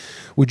performance thing.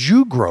 Would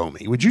you grow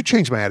me? Would you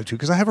change my attitude?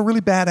 Because I have a really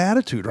bad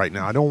attitude right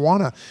now. I don't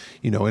want to,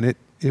 and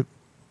it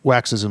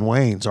waxes and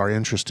wanes our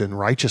interest in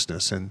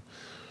righteousness. And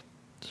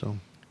so.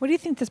 What do you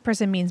think this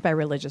person means by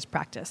religious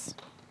practice?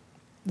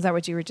 Is that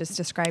what you were just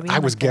describing? I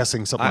was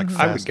guessing something like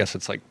I would guess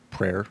it's like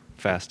prayer,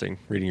 fasting,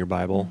 reading your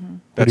Bible.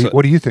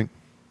 What do you think?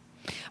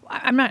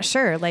 I'm not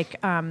sure.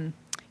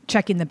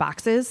 Checking the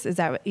boxes, is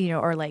that,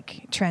 or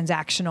like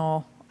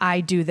transactional, I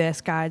do this,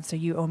 God, so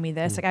you owe me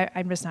this.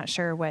 I'm just not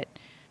sure what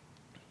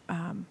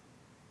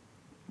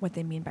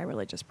they mean by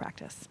religious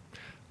practice.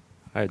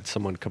 I had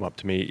someone come up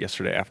to me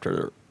yesterday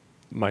after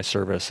my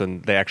service,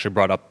 and they actually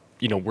brought up,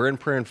 we're in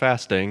prayer and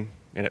fasting,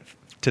 and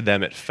to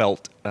them it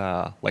felt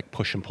like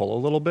push and pull a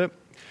little bit.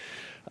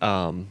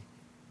 But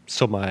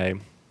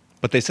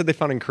they said they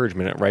found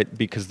encouragement in it, right?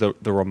 Because the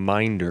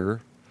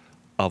reminder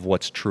of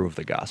what's true of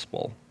the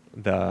gospel,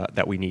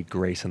 that we need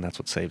grace and that's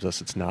what saves us.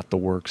 It's not the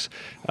works.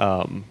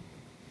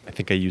 I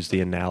think I used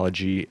the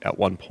analogy at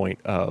one point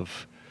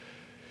of,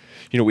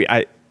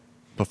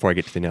 before I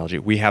get to the analogy,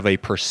 we have a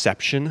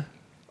perception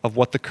of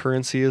what the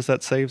currency is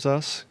that saves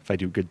us. If I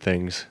do good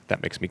things,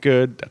 that makes me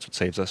good. That's what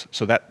saves us.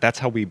 So that's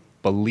how we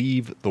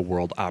believe the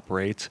world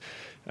operates.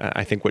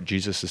 I think what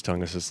Jesus is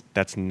telling us is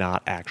that's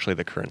not actually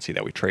the currency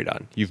that we trade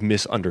on. You've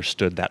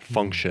misunderstood that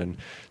function.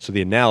 So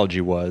the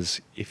analogy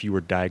was, if you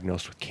were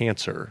diagnosed with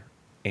cancer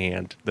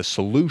and the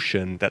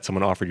solution that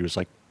someone offered you was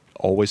like,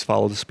 always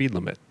follow the speed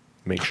limit.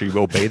 Make sure you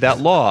obey that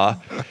law.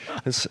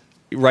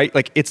 Right?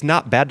 Like, it's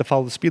not bad to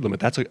follow the speed limit.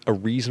 That's a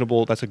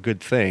reasonable, that's a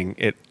good thing.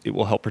 It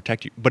will help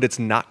protect you, but it's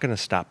not going to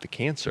stop the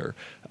cancer.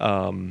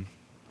 And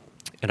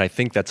I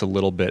think that's a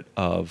little bit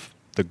of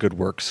the good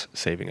works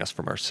saving us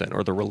from our sin,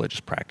 or the religious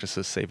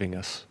practices saving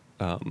us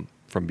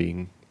from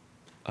being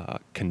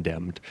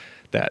condemned,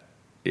 that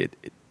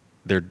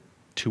they're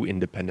two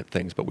independent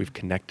things, but we've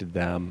connected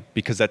them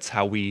because that's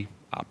how we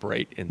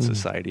operate in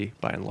society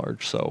by and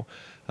large. So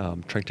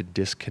trying to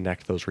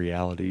disconnect those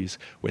realities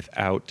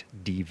without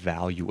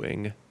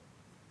devaluing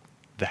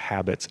the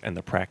habits and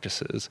the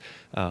practices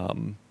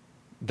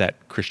that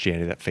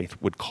Christianity, that faith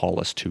would call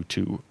us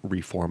to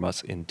reform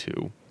us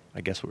into,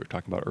 I guess what we were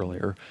talking about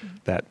earlier,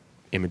 that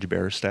image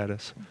bearer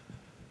status.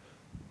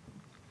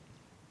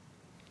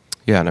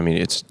 Yeah, and I mean,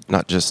 it's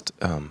not just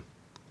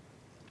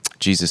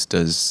Jesus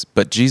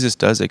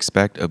does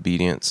expect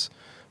obedience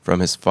from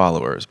his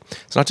followers.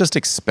 It's not just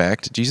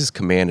expect. Jesus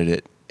commanded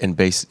it and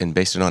based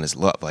it on his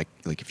love. Like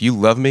if you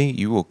love me,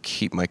 you will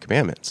keep my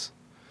commandments.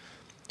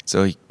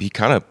 So he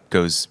kind of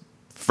goes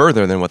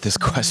further than what this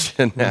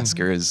question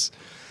asker is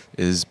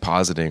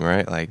positing,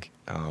 right? Like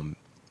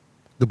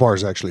the bar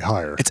is actually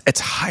higher. It's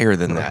higher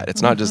than that.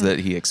 It's not just that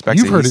he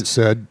expects. You've heard it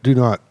said, "Do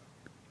not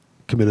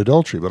commit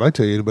adultery." But I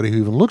tell you, anybody who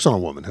even looks on a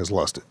woman has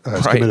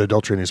committed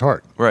adultery in his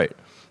heart. Right,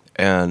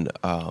 and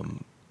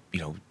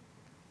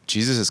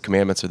Jesus'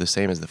 commandments are the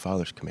same as the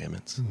Father's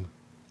commandments,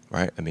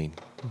 right? I mean,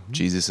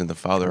 Jesus and the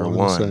Father are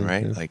one,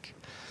 right? Yeah. Like,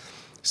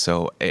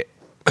 so it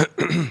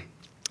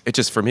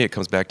just, for me, it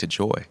comes back to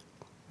joy.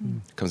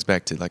 It comes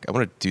back to, like, I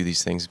want to do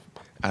these things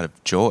out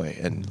of joy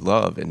and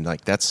love, and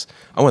like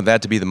I want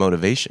that to be the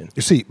motivation.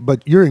 You see,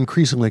 but you're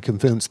increasingly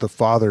convinced the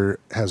Father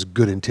has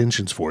good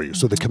intentions for you,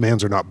 so the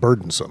commands are not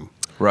burdensome.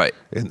 Right.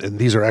 And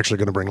these are actually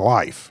going to bring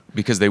life.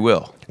 Because they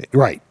will.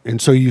 Right. And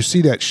so you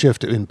see that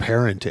shift in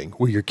parenting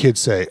where your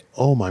kids say,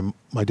 "Oh,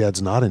 my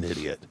dad's not an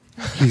idiot.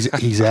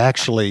 He's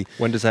actually..."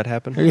 When does that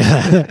happen?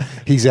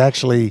 He's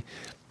actually...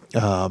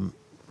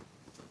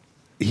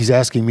 he's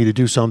asking me to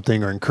do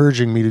something or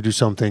encouraging me to do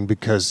something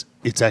because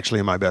it's actually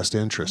in my best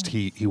interest.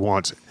 He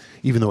wants,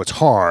 even though it's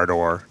hard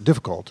or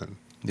difficult.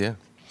 Yeah.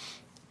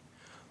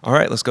 All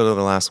right, let's go to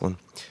the last one.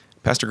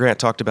 Pastor Grant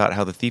talked about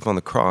how the thief on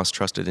the cross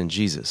trusted in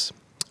Jesus.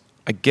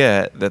 I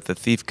get that the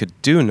thief could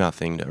do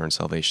nothing to earn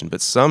salvation,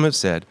 but some have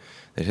said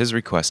that his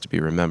request to be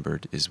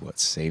remembered is what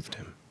saved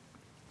him.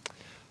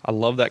 I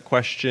love that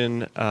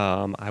question.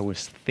 I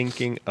was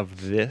thinking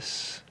of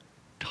this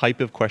type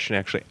of question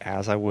actually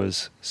as I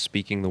was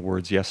speaking the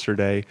words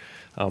yesterday,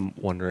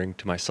 wondering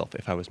to myself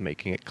if I was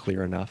making it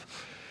clear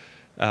enough.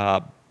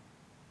 I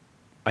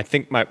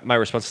think my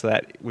response to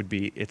that would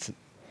be, it's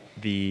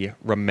the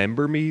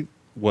remember me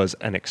was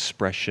an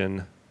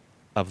expression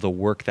of the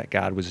work that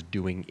God was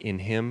doing in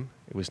him.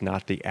 It was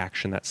not the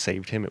action that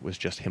saved him. It was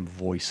just him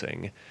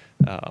voicing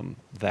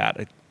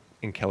that.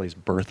 In Kelly's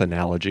birth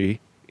analogy,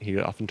 he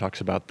often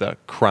talks about the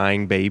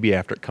crying baby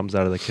after it comes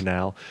out of the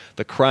canal.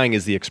 The crying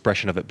is the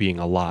expression of it being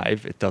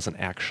alive. It doesn't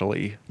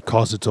actually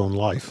cause its own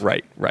life.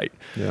 Right.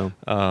 Yeah.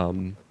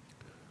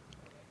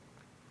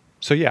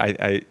 So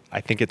yeah,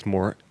 I think it's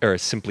more or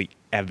simply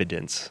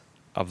evidence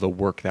of the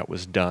work that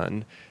was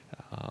done.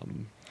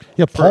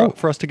 Paul,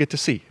 for us to get to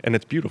see, and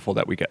it's beautiful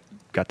that we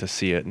got to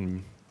see it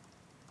and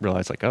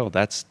realize, like, oh,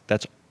 that's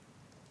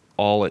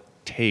all it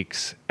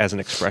takes as an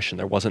expression.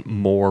 There wasn't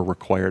more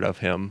required of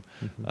him,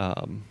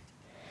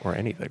 or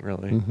anything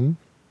really. Mm-hmm.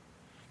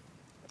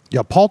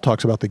 Yeah, Paul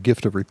talks about the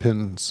gift of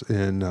repentance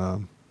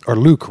or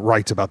Luke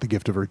writes about the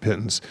gift of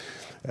repentance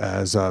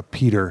as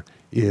Peter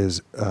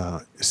is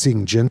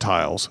seeing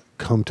Gentiles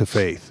come to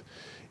faith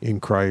in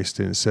Christ,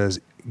 and it says,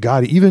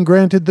 God even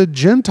granted the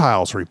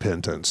Gentiles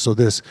repentance. So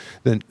the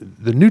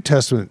New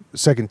Testament,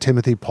 2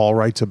 Timothy, Paul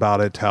writes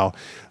about it, how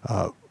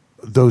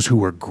those who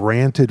were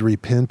granted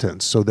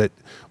repentance. So that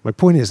my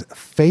point is,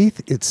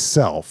 faith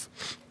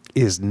itself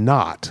is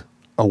not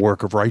a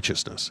work of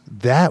righteousness.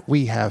 That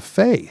we have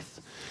faith,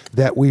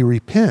 that we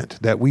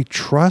repent, that we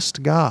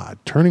trust God,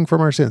 turning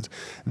from our sins,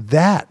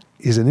 that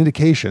is an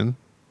indication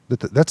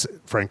that's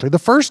frankly the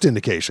first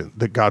indication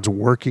that God's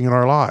working in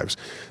our lives,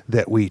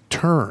 that we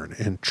turn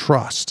and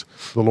trust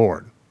the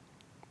Lord.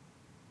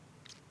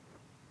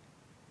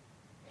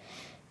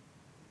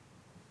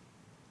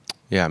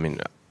 Yeah, I mean,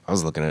 I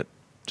was looking at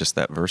just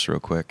that verse real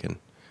quick, and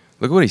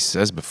look at what he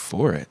says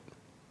before it.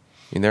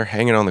 I mean, they're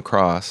hanging on the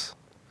cross.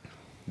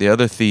 The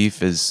other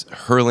thief is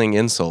hurling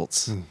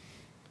insults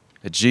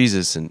at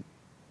Jesus, and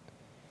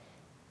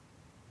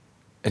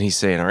he's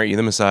saying, "Aren't you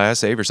the Messiah?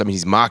 Save yourself." I mean,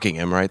 he's mocking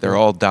him, right? They're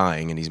all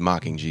dying, and he's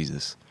mocking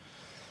Jesus.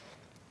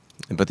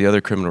 But the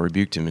other criminal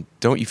rebuked him,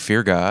 "Don't you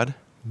fear God?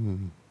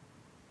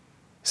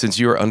 Since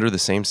you are under the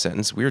same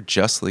sentence, we are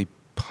justly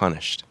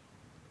punished,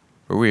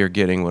 for we are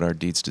getting what our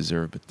deeds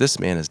deserve. But this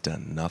man has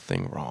done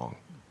nothing wrong."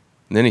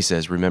 And then he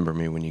says, "Remember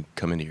me when you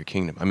come into your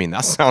kingdom." I mean,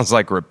 that sounds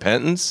like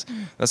repentance.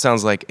 That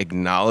sounds like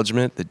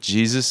acknowledgement that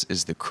Jesus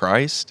is the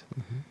Christ.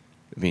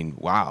 I mean,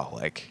 wow.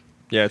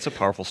 Yeah, it's a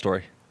powerful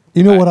story.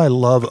 You know what I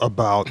love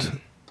about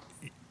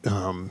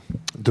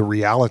the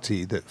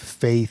reality that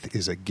faith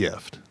is a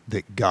gift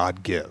that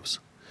God gives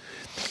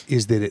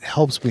is that it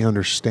helps me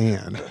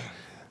understand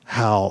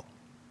how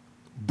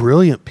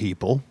brilliant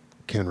people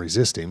can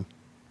resist him,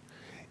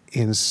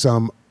 and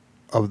some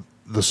of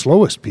the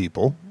slowest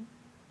people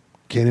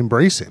can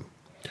embrace him,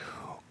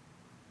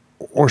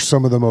 or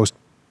some of the most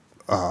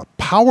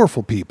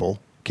powerful people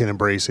can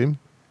embrace him,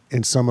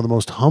 and some of the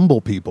most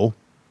humble people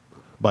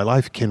by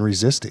life can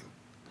resist him.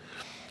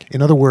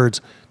 In other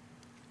words,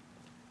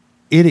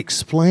 it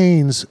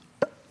explains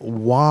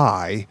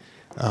why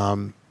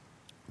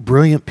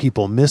brilliant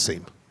people miss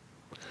him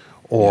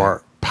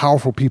or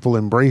powerful people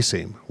embrace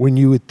him, when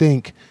you would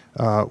think,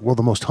 well,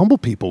 the most humble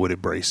people would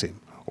embrace him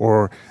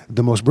or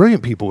the most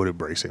brilliant people would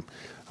embrace him.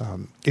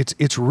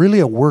 It's really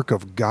a work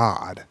of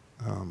God.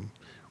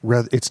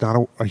 It's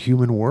not a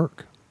human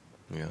work.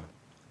 Yeah.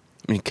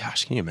 I mean,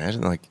 gosh, can you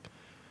imagine? Like,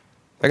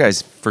 that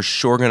guy's for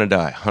sure going to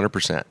die,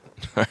 100%.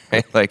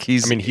 Right? Like,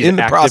 he's in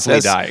the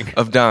process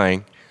of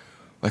dying.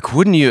 Like,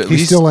 wouldn't you at least...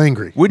 He's still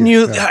angry. Wouldn't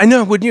you... Yeah. I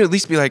know. Wouldn't you at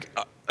least be like,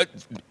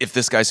 if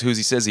this guy's who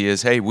he says he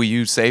is, hey, will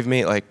you save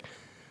me? Like,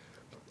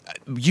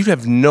 you'd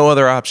have no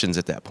other options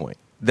at that point.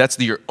 That's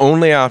your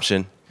only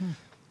option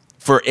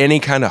for any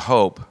kind of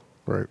hope.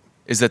 Right.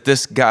 Is that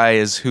this guy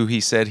is who he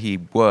said he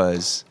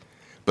was,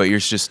 but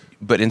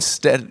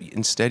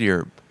instead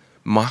you're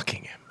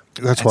mocking him.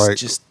 That's why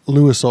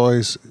Lewis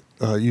always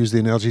used the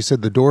analogy. He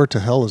said the door to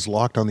hell is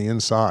locked on the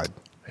inside.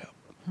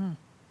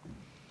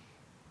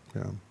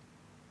 Yeah.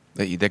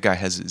 That guy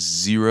has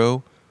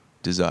zero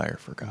desire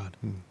for God.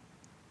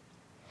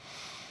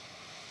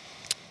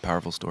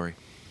 Powerful story.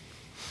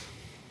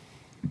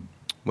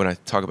 When I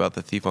talk about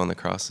the thief on the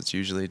cross, it's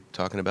usually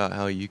talking about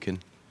how you can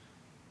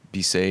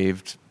be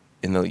saved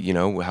in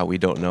the, how we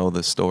don't know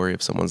the story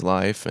of someone's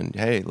life. And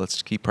hey,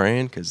 let's keep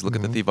praying because look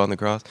at the thief on the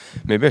cross.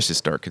 Maybe I should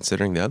start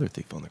considering the other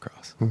thief on the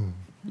cross.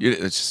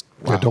 It's just,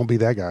 wow. Yeah, don't be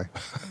that guy.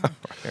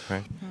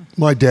 Right.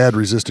 My dad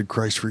resisted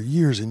Christ for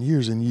years and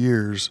years and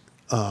years.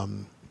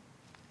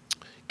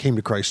 Came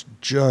to Christ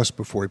just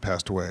before he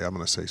passed away. I'm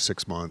going to say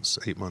 6 months,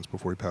 8 months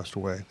before he passed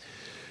away.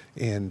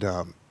 And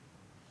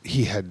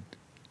he had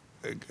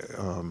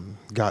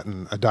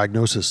gotten a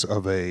diagnosis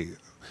of a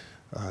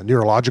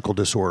neurological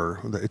disorder.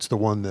 It's the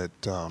one that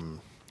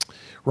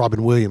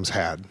Robin Williams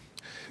had,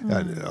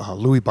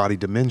 Lewy body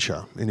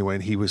dementia. Anyway,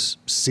 and he was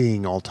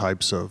seeing all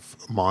types of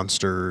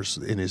monsters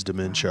in his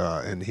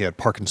dementia, and he had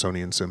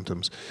Parkinsonian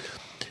symptoms.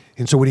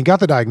 And so when he got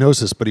the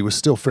diagnosis, but he was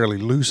still fairly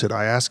lucid,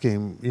 I asked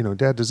him,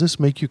 Dad, does this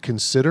make you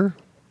consider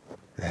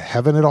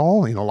heaven at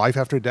all? Life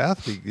after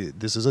death?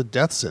 This is a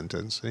death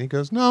sentence. And he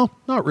goes, no,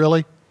 not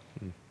really.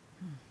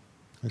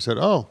 I said,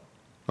 oh,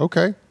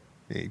 okay.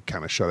 He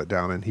kind of shut it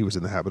down, and he was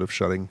in the habit of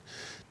shutting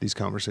these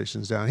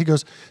conversations down.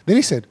 Then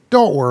he said,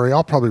 don't worry,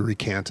 I'll probably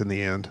recant in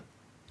the end,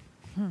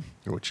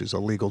 which is a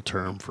legal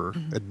term for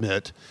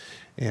admit.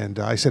 And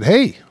I said,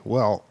 hey,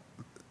 well,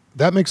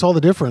 that makes all the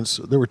difference.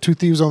 There were two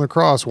thieves on the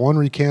cross. One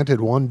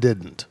recanted, one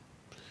didn't.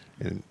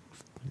 And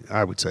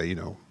I would say,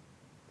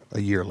 a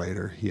year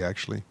later, he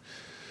actually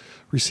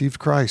received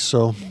Christ.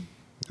 So,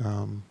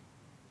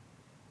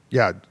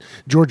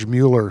 George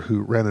Mueller, who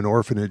ran an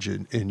orphanage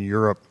in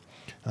Europe,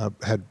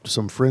 had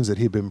some friends that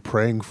he'd been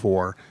praying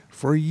for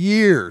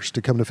years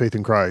to come to faith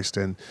in Christ.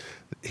 And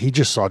he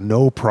just saw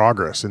no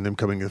progress in them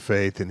coming to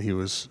faith. And he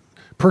was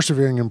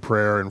persevering in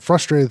prayer and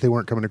frustrated that they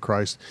weren't coming to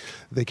Christ.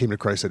 They came to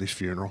Christ at his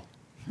funeral.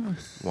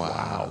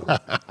 Wow.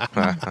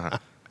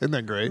 Isn't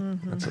that great?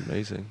 That's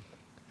amazing.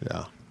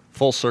 Yeah.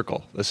 Full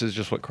circle. This is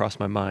just what crossed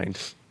my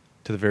mind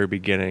to the very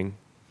beginning.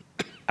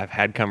 I've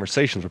had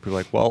conversations where people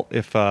are like, well,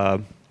 if,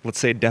 let's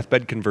say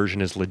deathbed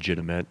conversion is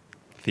legitimate,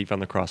 thief on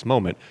the cross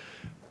moment,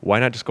 why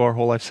not just go our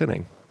whole life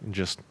sinning and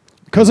just...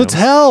 Because it's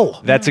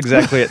hell. That's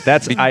exactly it.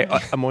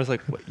 I'm always like,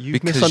 you've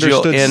because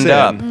misunderstood you'll end sin.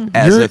 up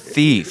as a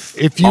thief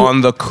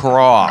on the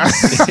cross.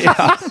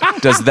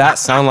 Does that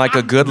sound like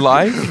a good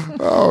life?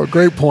 Oh,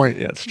 great point.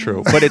 Yeah, it's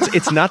true. But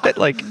it's not that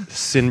like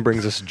sin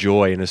brings us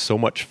joy and is so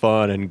much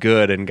fun and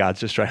good, and God's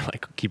just trying to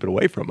keep it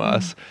away from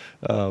us.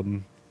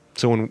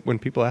 So when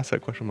people ask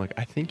that question, I'm like,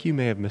 I think you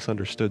may have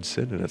misunderstood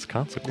sin and its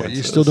consequences. Yeah,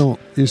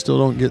 you still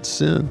don't get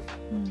sin.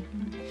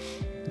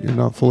 You're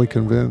not fully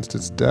convinced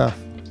it's death.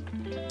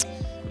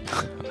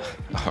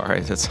 All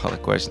right, that's all the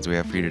questions we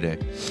have for you today.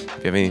 If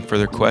you have any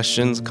further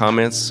questions,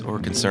 comments, or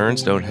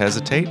concerns, don't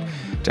hesitate.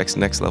 Text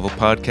Next Level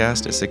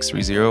Podcast at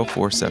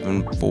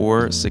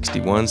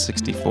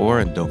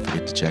 630-474-6164, and don't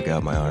forget to check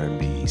out my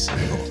R&B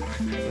single.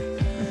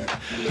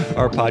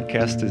 Our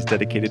podcast is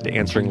dedicated to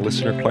answering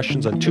listener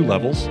questions on two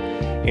levels,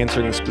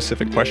 answering the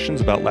specific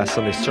questions about last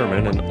Sunday's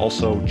sermon, and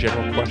also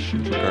general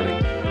questions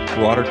regarding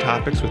broader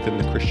topics within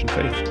the Christian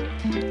faith.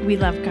 We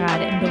love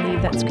God and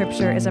believe that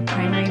Scripture is a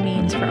primary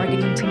means for our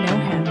getting to know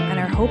Him, and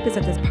our hope is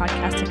that this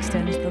podcast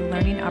extends the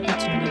learning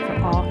opportunity for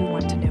all who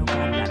want to know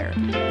God better,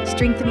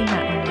 strengthening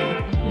not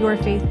only your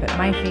faith, but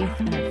my faith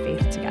and our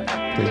faith together.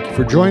 Thank you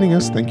for joining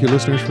us. Thank you,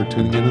 listeners, for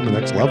tuning in to The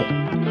Next Level.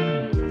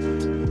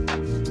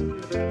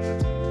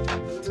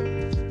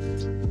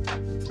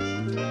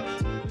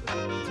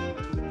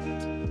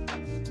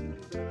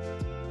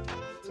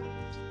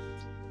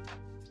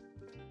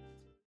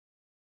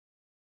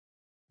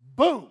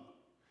 Boom!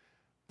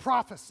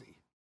 Prophecy.